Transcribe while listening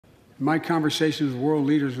In my conversations with world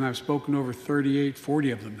leaders, and I've spoken to over 38, 40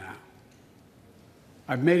 of them now,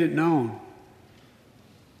 I've made it known.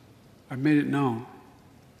 I've made it known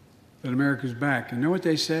that America's back. And you know what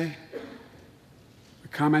they say? The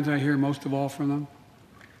comment I hear most of all from them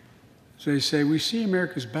is they say, we see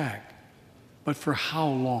America's back, but for how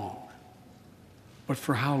long? But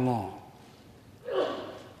for how long?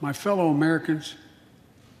 My fellow Americans,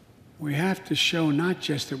 we have to show not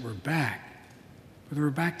just that we're back, but that we're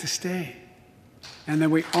back to stay, and that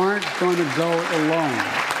we aren't going to go alone.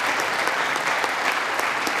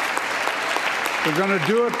 We're going to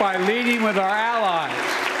do it by leading with our allies.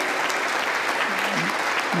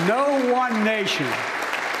 No one nation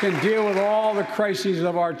can deal with all the crises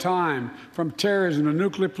of our time, from terrorism to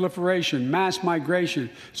nuclear proliferation, mass migration,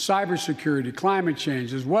 cybersecurity, climate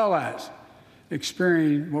change, as well as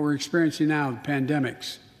what we're experiencing now,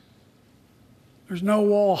 pandemics. There's no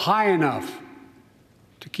wall high enough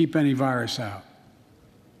to keep any virus out.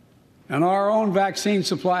 And our own vaccine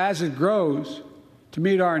supply, as it grows to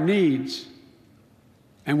meet our needs,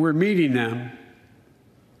 and we're meeting them,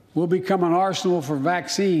 will become an arsenal for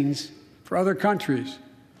vaccines for other countries,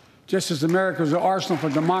 just as America is an arsenal for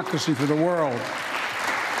democracy for the world,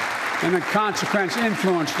 and in consequence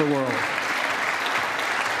influence the world.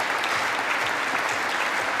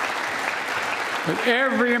 But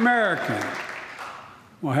every American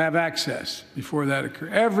will have access before that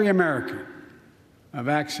occurs. Every American will have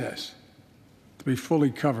access to be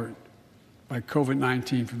fully covered by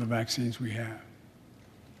COVID-19 from the vaccines we have.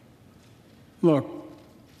 Look,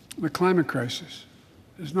 the climate crisis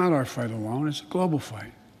is not our fight alone. It's a global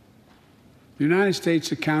fight. The United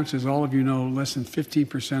States accounts, as all of you know, less than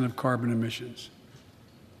 15% of carbon emissions.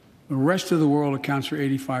 The rest of the world accounts for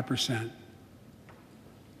 85%.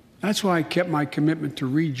 That's why I kept my commitment to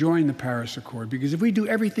rejoin the Paris Accord, because if we do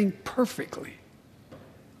everything perfectly,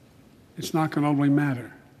 it's not going to only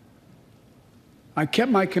matter. I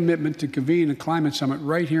kept my commitment to convene a climate summit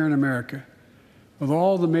right here in America with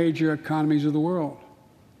all the major economies of the world: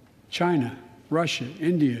 China, Russia,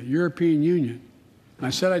 India, European Union. And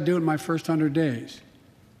I said I'd do it in my first 100 days.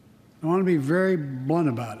 I want to be very blunt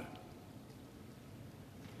about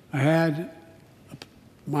it.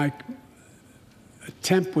 My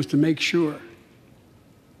attempt was to make sure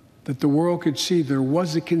that the world could see there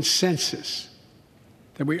was a consensus,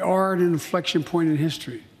 that we are at an inflection point in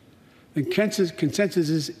history. The consensus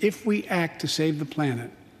is if we act to save the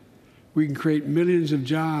planet, we can create millions of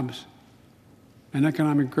jobs and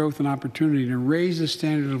economic growth and opportunity to raise the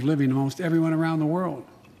standard of living of almost everyone around the world.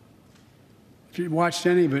 If you watched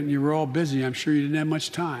any of it and you were all busy, I'm sure you didn't have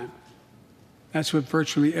much time. That's what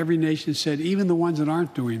virtually every nation said, even the ones that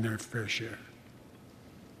aren't doing their fair share.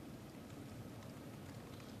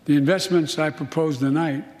 The investments I proposed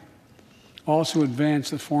tonight also advance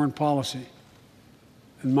the foreign policy,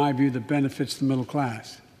 in my view, that benefits the middle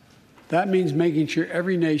class. That means making sure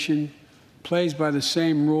every nation plays by the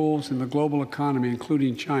same rules in the global economy,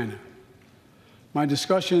 including China. In my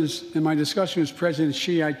discussion with President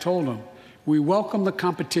Xi, I told him, we welcome the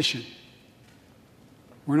competition.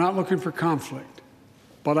 We're not looking for conflict.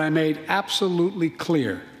 But I made absolutely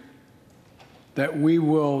clear that we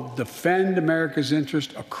will defend America's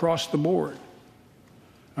interest across the board.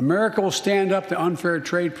 America will stand up to unfair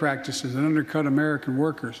trade practices that undercut American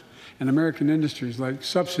workers and American industries, like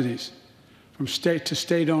subsidies from state to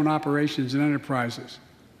state-owned operations and enterprises,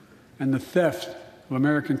 and the theft of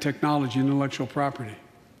American technology and intellectual property.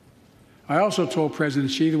 I also told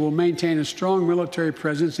President Xi that we'll maintain a strong military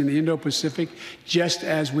presence in the Indo-Pacific, just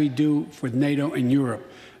as we do with NATO and Europe,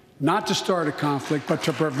 not to start a conflict, but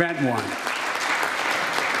to prevent one.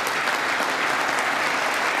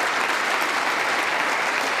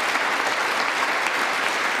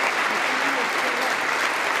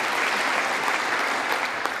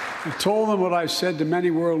 I told them what I've said to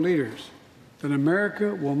many world leaders, that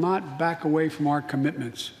America will not back away from our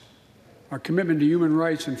commitments, our commitment to human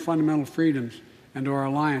rights and fundamental freedoms, and to our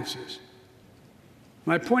alliances.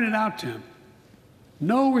 And I pointed out to him,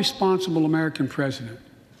 no responsible American president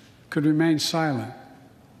could remain silent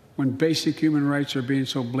when basic human rights are being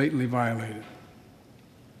so blatantly violated.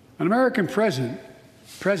 An American president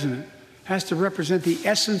has to represent the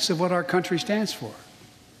essence of what our country stands for.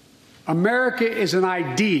 America is an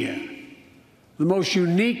idea, the most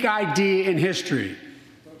unique idea in history.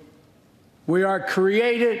 We are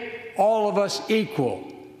created, all of us,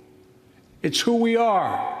 equal. It's who we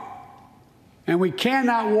are. And we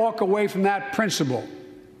cannot walk away from that principle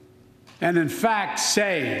and, in fact,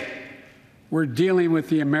 say we're dealing with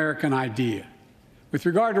the American idea. With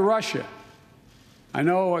regard to Russia, I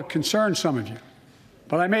know it concerns some of you,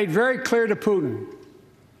 but I made very clear to Putin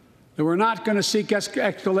that we're not going to seek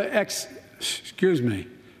escalation,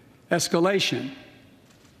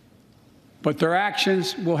 but their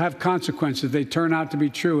actions will have consequences. They turn out to be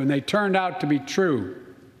true, and they turned out to be true.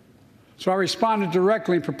 So I responded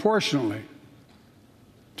directly and proportionately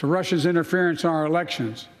to Russia's interference in our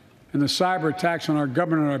elections and the cyber attacks on our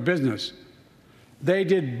government and our business. They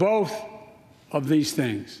did both of these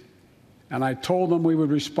things, and I told them we would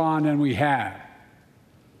respond, and we have.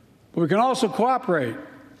 But we can also cooperate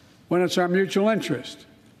when it's our mutual interest.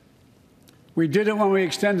 We did it when we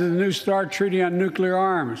extended the New START Treaty on nuclear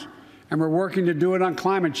arms, and we're working to do it on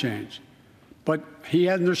climate change. But he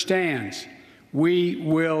understands we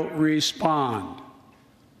will respond.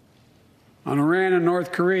 On Iran and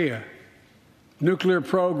North Korea, nuclear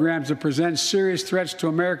programs that present serious threats to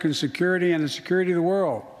American security and the security of the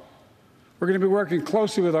world. We're going to be working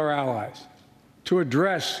closely with our allies to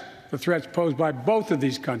address the threats posed by both of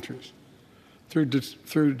these countries through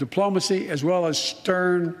diplomacy as well as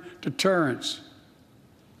stern deterrence.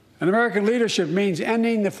 And American leadership means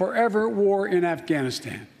ending the forever war in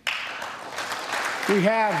Afghanistan. We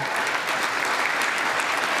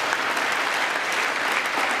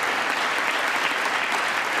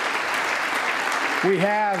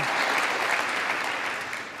have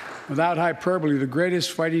without hyperbole, the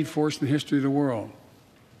greatest fighting force in the history of the world.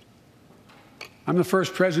 I'm the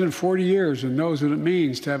first president in 40 years and knows what it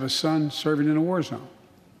means to have a son serving in a war zone.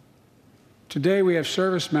 Today, we have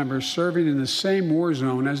service members serving in the same war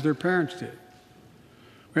zone as their parents did.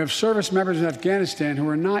 We have service members in Afghanistan who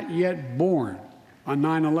are not yet born on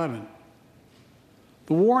 9/11.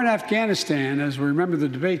 The war in Afghanistan, as we remember the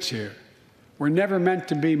debates here, were never meant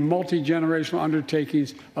to be multi-generational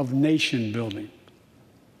undertakings of nation building.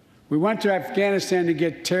 We went to Afghanistan to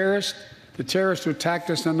get the terrorists who attacked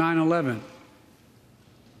us on 9/11.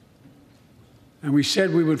 And we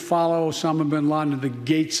said we would follow Osama bin Laden to the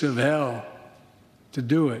gates of hell to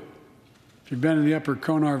do it. If you've been in the upper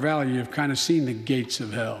Konar Valley, you've kind of seen the gates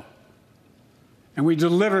of hell. And we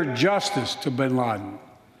delivered justice to bin Laden.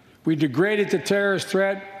 We degraded the terrorist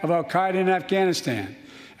threat of al-Qaeda in Afghanistan.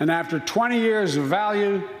 And after 20 years of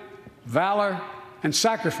valor, and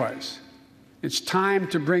sacrifice, it's time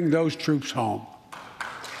to bring those troops home.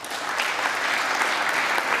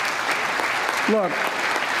 Look,